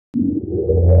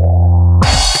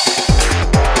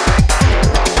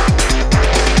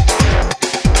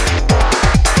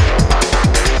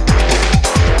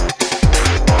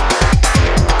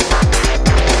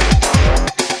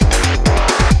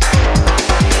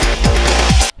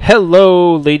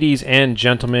Hello, ladies and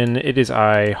gentlemen. It is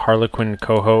I,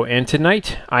 HarlequinCoHO, and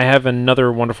tonight I have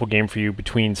another wonderful game for you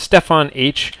between Stefan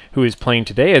H, who is playing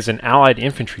today as an Allied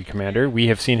Infantry Commander. We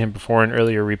have seen him before in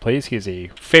earlier replays. He is a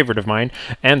favorite of mine.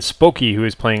 And Spoki, who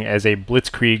is playing as a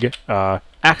Blitzkrieg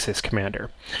Axis Commander.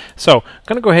 So, I'm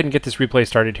going to go ahead and get this replay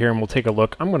started here, and we'll take a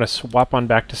look. I'm going to swap on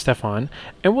back to Stefan,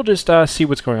 and we'll just see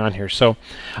what's going on here. So,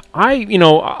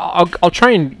 I'll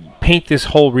try and paint this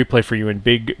whole replay for you in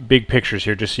big pictures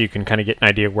here, just so you can kind of get an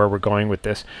idea of where we're going with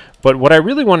this. But what I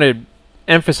really want to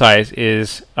emphasize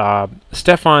is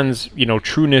Stefan's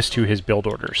trueness to his build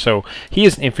order. So he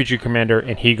is an infantry commander,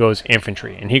 and he goes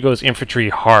infantry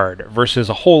hard versus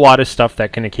a whole lot of stuff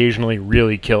that can occasionally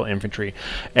really kill infantry.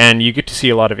 And you get to see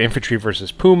a lot of infantry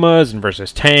versus pumas and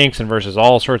versus tanks and versus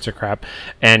all sorts of crap,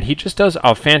 and he just does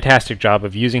a fantastic job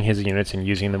of using his units and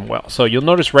using them well. So you'll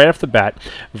notice right off the bat,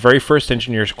 very first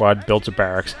engineer squad builds a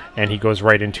barracks, and he goes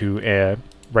right into a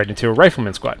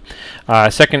rifleman squad.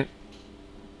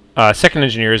 Second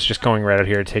engineer is just going right out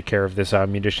here to take care of this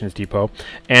munitions depot.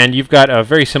 And you've got a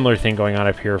very similar thing going on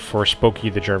up here for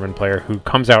Spoki, the German player, who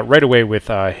comes out right away with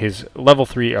his level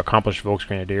 3 accomplished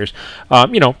Volksgrenadiers.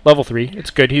 Level 3, it's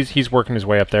good. He's working his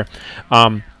way up there.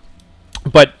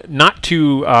 But not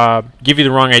to give you the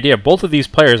wrong idea, both of these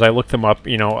players, I looked them up.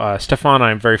 Stefan,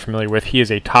 I'm very familiar with. He is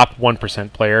a top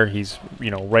 1% player. He's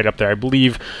right up there. I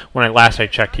believe when I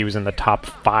checked, he was in the top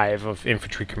 5 of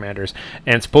infantry commanders.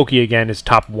 And Spoki again is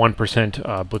top 1%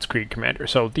 Blitzkrieg commander.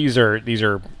 So these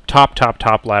are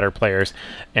top ladder players,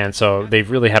 and so they've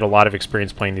really had a lot of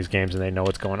experience playing these games, and they know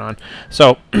what's going on.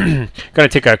 So, going to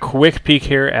take a quick peek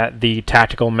here at the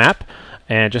tactical map.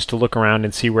 And just to look around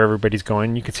and see where everybody's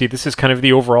going. You can see this is kind of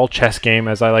the overall chess game,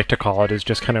 as I like to call it, is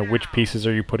just kind of which pieces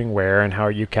are you putting where, and how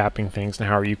are you capping things, and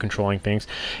how are you controlling things.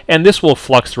 And this will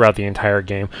flux throughout the entire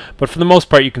game. But for the most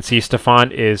part, you can see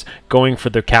Stefan is going for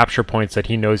the capture points that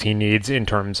he knows he needs in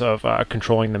terms of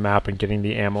controlling the map and getting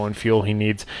the ammo and fuel he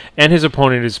needs. And his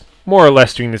opponent is more or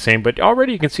less doing the same, but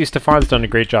already you can see Stefan's done a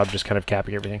great job just kind of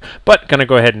capping everything. But going to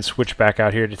go ahead and switch back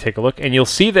out here to take a look, and you'll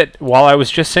see that while I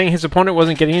was just saying his opponent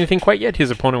wasn't getting anything quite yet,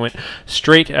 his opponent went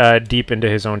straight deep into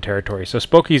his own territory. So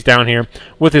Spoki's down here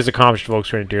with his accomplished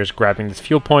Volksgrenadiers, grabbing this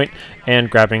fuel point and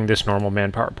grabbing this normal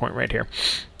manpower point right here.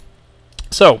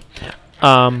 So,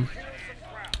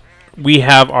 we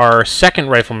have our second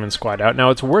rifleman squad out. Now,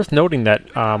 it's worth noting that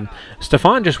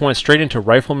Stefan just went straight into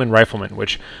rifleman,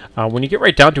 which, when you get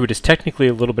right down to it, is technically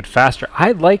a little bit faster.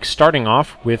 I like starting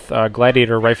off with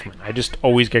gladiator riflemen. I just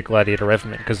always get gladiator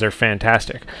riflemen because they're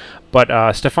fantastic.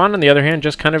 But Stefan, on the other hand,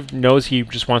 just kind of knows he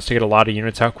just wants to get a lot of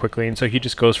units out quickly, and so he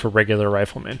just goes for regular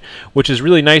riflemen, which is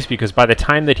really nice because by the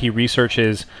time that he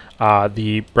researches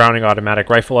the Browning automatic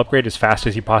rifle upgrade as fast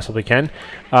as he possibly can,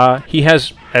 he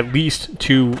has at least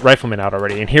 2 riflemen out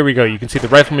already. And here we go. You can see the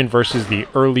riflemen versus the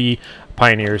early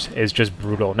Pioneers is just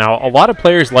brutal. Now, a lot of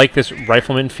players like this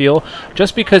rifleman feel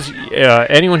just because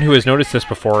anyone who has noticed this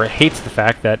before hates the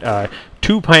fact that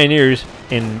 2 Pioneers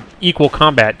in equal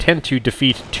combat tend to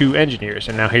defeat 2 Engineers.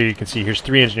 And now here you can see here's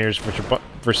 3 Engineers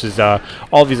versus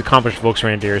all of these accomplished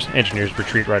Volksgrenadiers. Engineers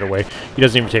retreat right away. He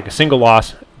doesn't even take a single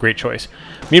loss. Great choice.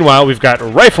 Meanwhile, we've got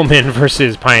Riflemen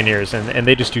versus Pioneers, and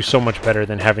they just do so much better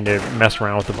than having to mess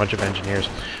around with a bunch of Engineers.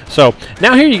 So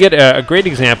now here you get a great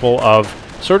example of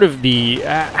sort of the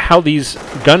how these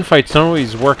gunfights don't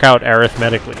always work out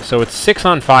arithmetically. So it's 6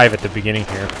 on 5 at the beginning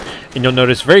here, and you'll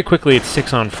notice very quickly it's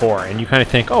 6 on 4, and you kind of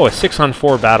think, oh, a 6 on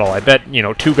 4 battle, I bet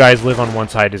 2 guys live on one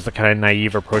side is the kind of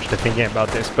naive approach to thinking about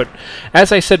this. But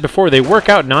as I said before, they work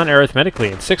out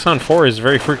non-arithmetically, and 6 on 4 is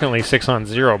very frequently 6 on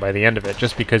 0 by the end of it,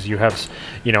 just because you have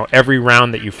every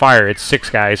round that you fire, it's 6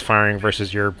 guys firing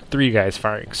versus your 3 guys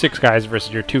firing, 6 guys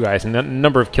versus your 2 guys, and the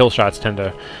number of kill shots tend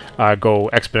to go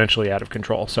exponentially out of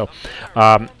control. So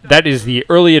that is the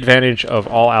early advantage of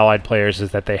all Allied players,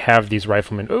 is that they have these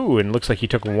riflemen. Ooh, and it looks like he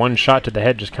took 1 shot to the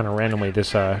head just kind of randomly.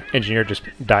 This engineer just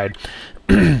died.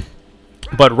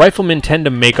 But riflemen tend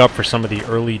to make up for some of the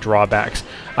early drawbacks,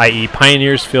 i.e.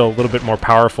 Pioneers feel a little bit more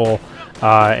powerful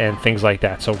and things like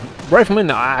that. So riflemen,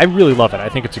 I really love it. I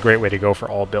think it's a great way to go for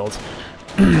all builds.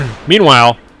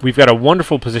 Meanwhile, we've got a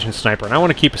wonderful position sniper, and I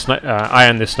want to keep an eye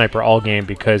on this sniper all game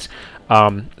because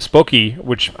Spoki,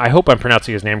 which I hope I'm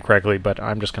pronouncing his name correctly, but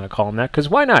I'm just going to call him that because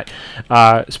why not?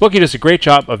 Spoki does a great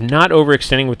job of not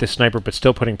overextending with this sniper, but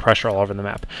still putting pressure all over the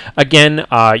map. Again,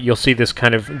 you'll see this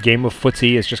kind of game of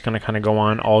footsie is just going to kind of go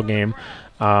on all game.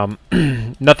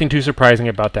 Nothing too surprising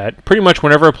about that. Pretty much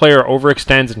whenever a player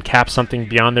overextends and caps something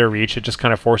beyond their reach, it just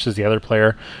kind of forces the other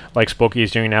player, like Spoki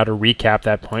is doing now, to recap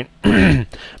that point.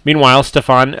 Meanwhile,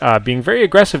 Stefan, being very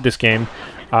aggressive this game,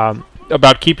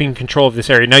 about keeping control of this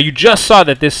area. Now, you just saw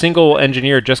that this single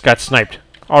engineer just got sniped.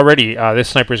 Already, this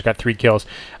sniper's got 3 kills.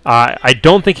 I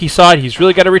don't think he saw it. He's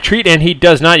really got to retreat, and he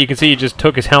does not. You can see he just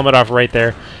took his helmet off right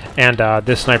there, and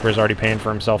this sniper is already paying for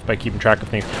himself by keeping track of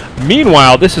things.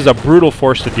 Meanwhile, this is a brutal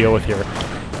force to deal with here.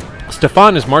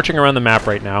 Stefan is marching around the map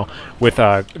right now with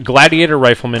a gladiator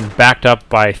rifleman backed up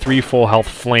by 3 full health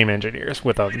flame engineers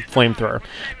with a flamethrower.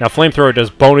 Now, flamethrower does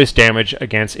bonus damage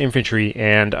against infantry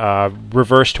and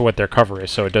reverse to what their cover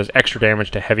is. So it does extra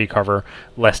damage to heavy cover,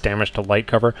 less damage to light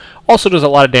cover. Also does a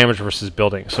lot of damage versus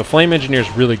buildings. So flame engineer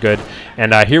is really good.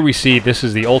 And here we see this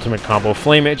is the ultimate combo: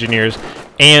 flame engineers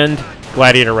and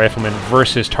gladiator riflemen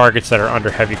versus targets that are under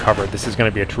heavy cover. This is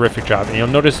going to be a terrific job, and you'll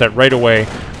notice that right away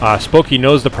Spoki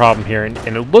knows the problem here, and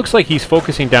it looks like he's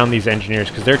focusing down these engineers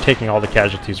because they're taking all the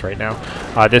casualties right now.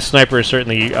 This sniper is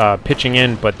certainly pitching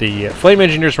in, but the flame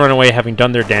engineers run away having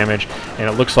done their damage, and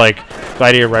it looks like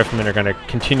gladiator riflemen are going to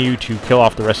continue to kill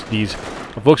off the rest of these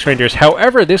Volksrangers.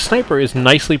 However, this sniper is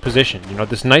nicely positioned. You know,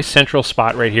 this nice central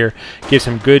spot right here gives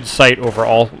him good sight over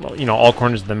all, all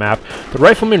corners of the map. The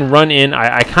riflemen run in.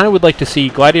 I kind of would like to see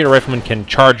gladiator riflemen can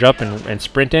charge up and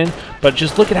sprint in, but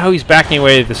just look at how he's backing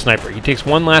away the sniper. He takes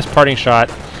one last parting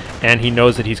shot, and he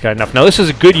knows that he's got enough. Now, this is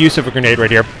a good use of a grenade right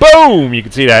here. Boom! You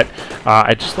can see that.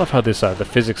 I just love how this the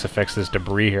physics affects this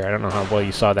debris here. I don't know how well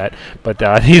you saw that, but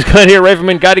these gladiator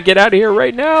riflemen got to get out of here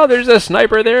right now. There's a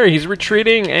sniper there. He's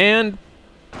retreating, and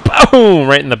boom!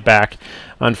 Right in the back.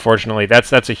 Unfortunately,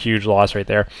 that's a huge loss right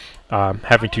there.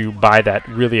 Having to buy that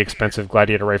really expensive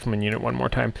gladiator rifleman unit one more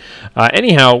time.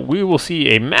 Anyhow, we will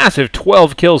see a massive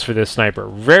 12 kills for this sniper.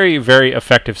 Very, very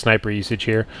effective sniper usage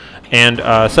here. And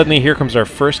suddenly here comes our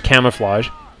first camouflage.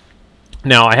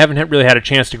 Now, I haven't really had a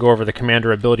chance to go over the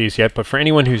commander abilities yet, but for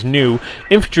anyone who's new,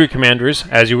 infantry commanders,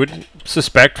 as you would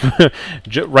suspect,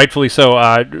 rightfully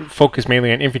so, focus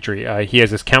mainly on infantry. He has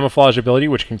this camouflage ability,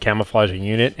 which can camouflage a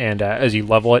unit, and as you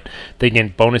level it, they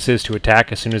gain bonuses to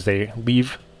attack as soon as they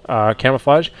leave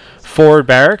camouflage. Forward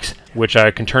barracks, which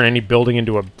can turn any building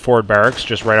into a forward barracks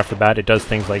just right off the bat. It does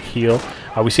things like heal.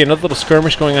 We see another little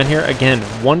skirmish going on here. Again,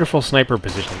 wonderful sniper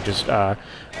positioning, just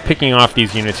picking off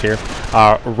these units here.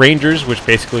 Rangers, which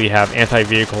basically have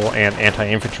anti-vehicle and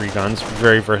anti-infantry guns.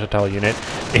 Very versatile unit.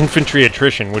 Infantry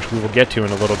attrition, which we will get to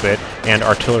in a little bit. And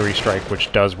artillery strike,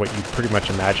 which does what you pretty much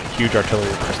imagine. Huge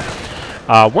artillery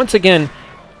burst. Once again,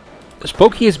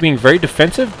 Spoki is being very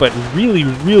defensive, but really,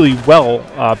 really well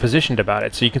positioned about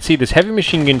it. So you can see this heavy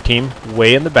machine gun team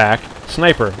way in the back,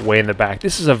 sniper way in the back.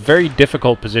 This is a very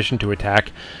difficult position to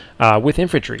attack with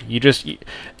infantry. You just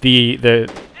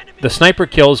the sniper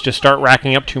kills just start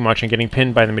racking up too much, and getting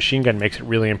pinned by the machine gun makes it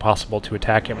really impossible to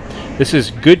attack him. This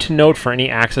is good to note for any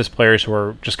Axis players who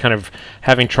are just kind of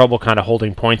having trouble kind of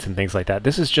holding points and things like that.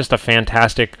 This is just a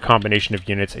fantastic combination of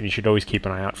units, and you should always keep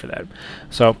an eye out for that.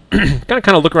 So, gonna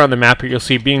kind of look around the map here. You'll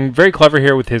see being very clever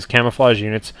here with his camouflage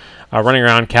units, running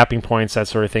around, capping points, that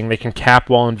sort of thing. They can cap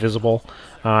while invisible.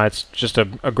 It's just a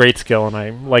great skill, and I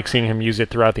like seeing him use it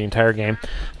throughout the entire game.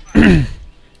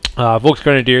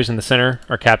 Volksgrenadiers in the center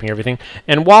are capping everything.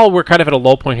 And while we're kind of at a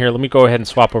low point here, let me go ahead and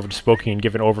swap over to Spoki and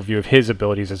give an overview of his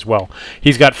abilities as well.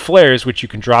 He's got flares, which you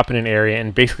can drop in an area,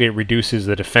 and basically it reduces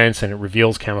the defense and it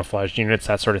reveals camouflaged units,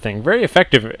 that sort of thing. Very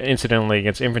effective, incidentally,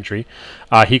 against infantry.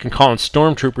 He can call in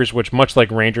stormtroopers, which, much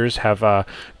like rangers, have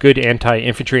good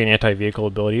anti-infantry and anti-vehicle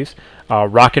abilities.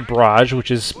 Rocket barrage, which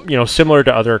is similar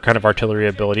to other kind of artillery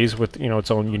abilities with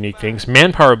its own unique things.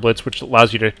 Manpower blitz, which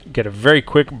allows you to get a very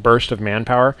quick burst of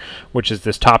manpower, which is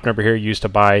this top number here used to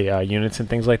buy units and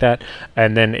things like that,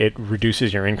 and then it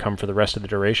reduces your income for the rest of the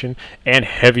duration. And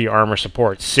heavy armor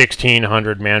support,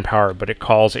 1600 manpower, but it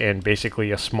calls in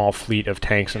basically a small fleet of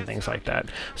tanks and things like that.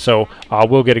 So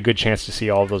we'll get a good chance to see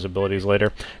all of those abilities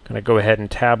later. Gonna go ahead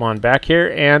and tab on back here,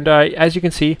 and as you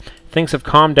can see, things have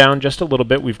calmed down just a little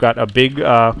bit. We've got a big,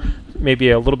 maybe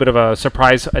a little bit of a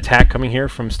surprise attack coming here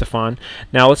from Stefan.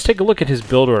 Now let's take a look at his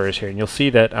build orders here, and you'll see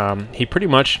that he pretty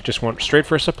much just went straight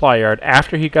for a supply yard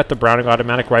after he got the Browning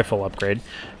automatic rifle upgrade.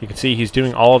 You can see he's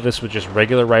doing all of this with just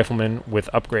regular riflemen with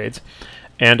upgrades.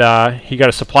 And he got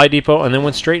a supply depot and then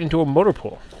went straight into a motor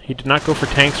pool. He did not go for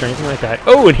tanks or anything like that.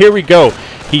 Oh, and here we go.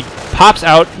 He pops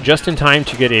out just in time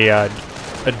to get a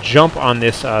jump on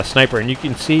this sniper, and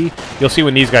you'll see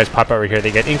when these guys pop out right here,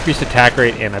 they get increased attack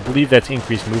rate, and I believe that's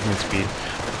increased movement speed.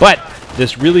 But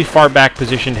this really far back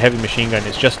positioned heavy machine gun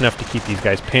is just enough to keep these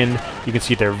guys pinned. You can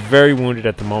see they're very wounded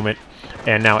at the moment,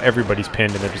 and now everybody's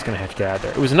pinned, and they're just going to have to get out of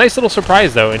there. It was a nice little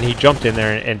surprise, though, and he jumped in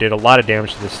there and did a lot of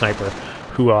damage to this sniper,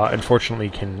 who unfortunately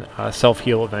can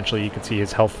self-heal eventually. You can see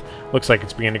his health looks like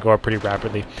it's beginning to go up pretty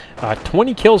rapidly.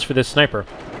 20 kills for this sniper.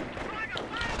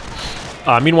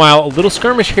 Meanwhile, a little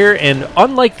skirmish here, and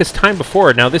unlike this time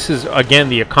before, now this is, again,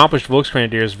 the accomplished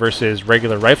Volksgrenadiers versus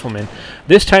regular riflemen.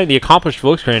 This time, the accomplished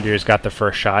Volksgrenadiers got the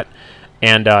first shot,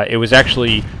 and it was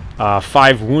actually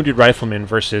 5 wounded riflemen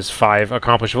versus 5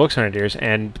 accomplished Volksgrenadiers,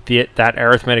 and that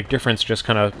arithmetic difference just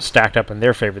kind of stacked up in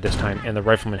their favor this time, and the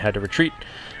riflemen had to retreat.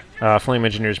 Flame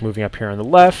Engineers moving up here on the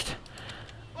left.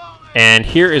 And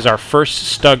here is our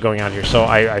first Stug going out here. So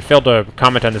I failed to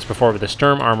comment on this before, but the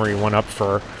Sturm Armory went up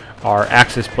for our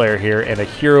Axis player here, and a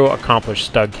Hero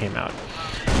Accomplished Stug came out.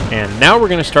 And now we're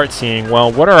going to start seeing,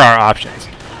 well, what are our options?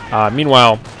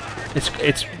 Meanwhile,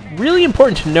 it's really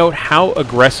important to note how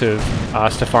aggressive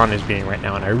Stefan is being right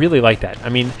now, and I really like that. I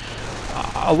mean,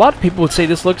 a lot of people would say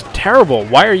this looks terrible.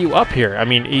 Why are you up here? I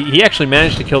mean, he actually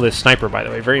managed to kill this sniper, by the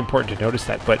way. Very important to notice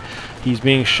that. But he's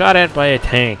being shot at by a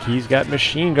tank. He's got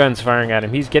machine guns firing at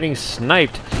him. He's getting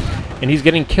sniped, and he's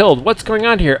getting killed. What's going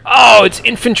on here? Oh, it's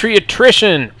infantry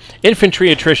attrition.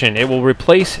 Infantry attrition. It will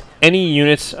replace any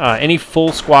units, any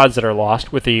full squads that are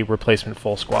lost with a replacement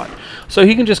full squad. So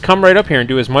he can just come right up here and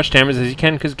do as much damage as he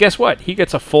can, because guess what? He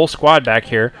gets a full squad back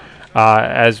here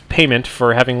as payment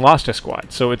for having lost a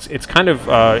squad. So it's kind of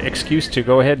excuse to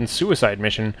go ahead and suicide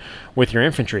mission with your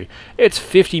infantry. It's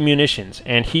 50 munitions,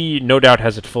 and he no doubt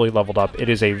has it fully leveled up. It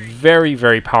is a very,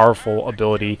 very powerful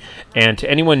ability, and to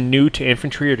anyone new to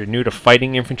infantry or new to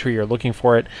fighting infantry or looking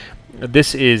for it,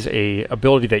 this is a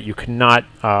ability that you cannot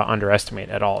underestimate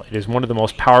at all. It is one of the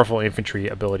most powerful infantry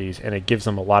abilities, and it gives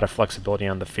them a lot of flexibility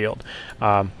on the field.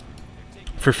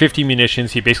 For 50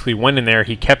 munitions, he basically went in there,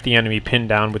 he kept the enemy pinned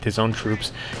down with his own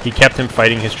troops, he kept him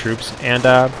fighting his troops,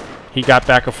 and he got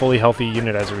back a fully healthy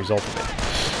unit as a result of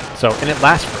it. So, and it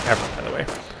lasts forever, by the way.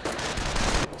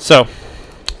 So,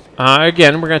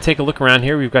 again, we're going to take a look around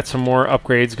here. We've got some more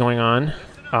upgrades going on.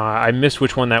 I missed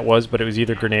which one that was, but it was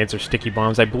either grenades or sticky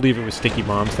bombs. I believe it was sticky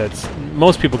bombs.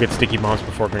 Most people get sticky bombs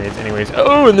before grenades anyways.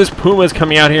 Oh, and this Puma's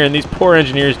coming out here, and these poor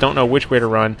engineers don't know which way to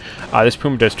run. This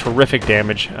Puma does terrific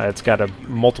damage. It's got a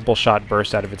multiple shot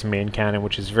burst out of its main cannon,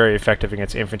 which is very effective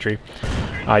against infantry.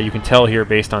 You can tell here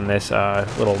based on this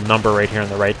little number right here on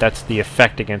the right, that's the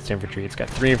effect against infantry. It's got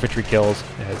 3 infantry kills.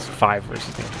 It has 5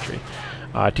 versus the infantry.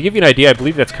 To give you an idea, I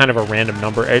believe that's kind of a random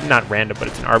number. Not random, but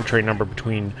it's an arbitrary number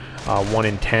between 1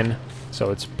 and 10.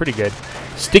 So it's pretty good.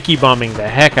 Sticky bombing the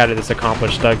heck out of this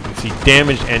accomplished Stug. You can see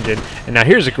damaged engine. And now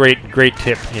here's a great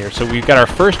tip here. So we've got our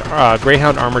first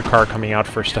Greyhound armored car coming out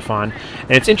for Stefan.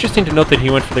 And it's interesting to note that he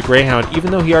went for the Greyhound,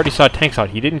 even though he already saw tanks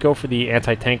out. He didn't go for the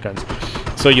anti-tank guns.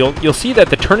 So you'll see that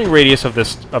the turning radius of the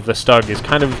Stug is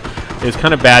kind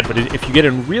of bad, but if you get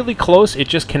in really close, it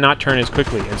just cannot turn as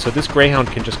quickly. And so this Greyhound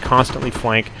can just constantly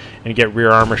flank and get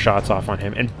rear armor shots off on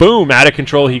him. And boom, out of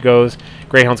control he goes.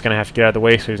 Greyhound's going to have to get out of the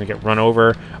way so he doesn't get run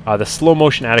over. The slow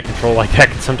motion out of control like that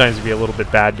can sometimes be a little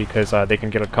bit bad because they can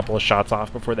get a couple of shots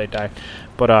off before they die.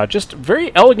 But just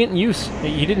very elegant use.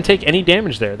 He didn't take any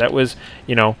damage there. That was,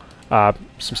 you know,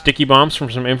 some sticky bombs from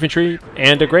some infantry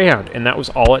and a Greyhound, and that was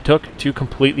all it took to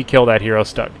completely kill that hero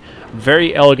Stug.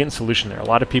 Very elegant solution there. A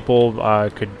lot of people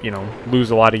could, you know,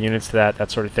 lose a lot of units to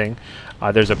that sort of thing.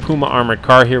 There's a Puma armored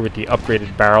car here with the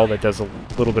upgraded barrel that does a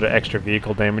little bit of extra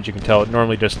vehicle damage. You can tell it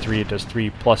normally does 3. It does 3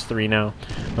 plus 3 now.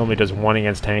 Normally does 1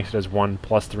 against tanks. It does 1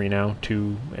 plus 3 now.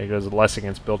 2. It does less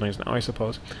against buildings now, I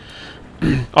suppose.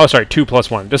 Oh, sorry, 2 plus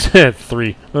 1. Just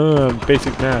 3.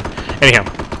 Basic math. Anyhow.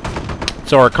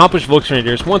 So our accomplished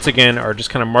Volksgrenadiers, once again, are just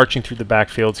kind of marching through the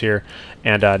backfields here,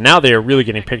 and now they are really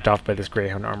getting picked off by this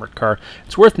Greyhound armored car.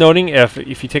 It's worth noting, if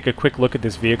you take a quick look at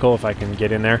this vehicle, if I can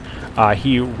get in there,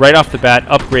 he, right off the bat,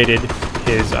 upgraded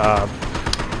his...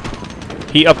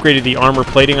 he upgraded the armor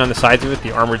plating on the sides of it,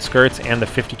 the armored skirts, and the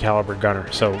 50 caliber gunner.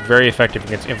 So very effective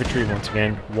against infantry, once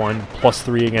again. 1 plus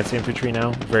 3 against infantry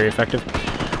now, very effective.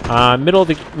 Middle of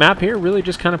the map here, really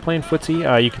just kind of playing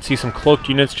footsie. You can see some cloaked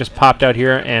units just popped out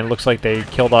here, and looks like they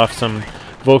killed off some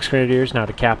Volksgrenadiers now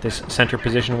to cap this center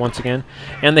position once again.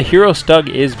 And the hero Stug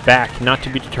is back, not to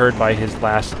be deterred by his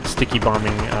last sticky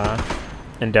bombing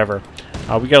endeavor.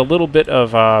 We got a little bit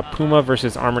of Puma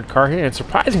versus armored car here, and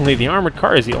surprisingly, the armored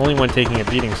car is the only one taking a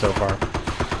beating so far.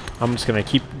 I'm just going to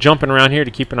keep jumping around here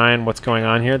to keep an eye on what's going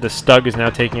on here. The Stug is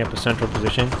now taking up a central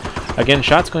position. Again,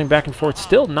 shots going back and forth.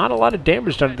 Still not a lot of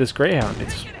damage done to this Greyhound.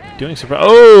 It's doing super...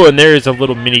 Oh, and there's a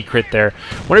little mini crit there.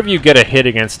 Whenever you get a hit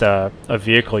against a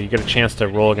vehicle, you get a chance to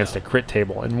roll against a crit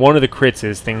table. And one of the crits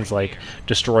is things like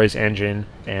destroys engine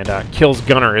and kills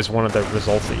gunner is one of the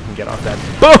results that you can get off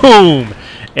that. Boom!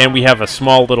 And we have a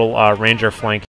small little Ranger flank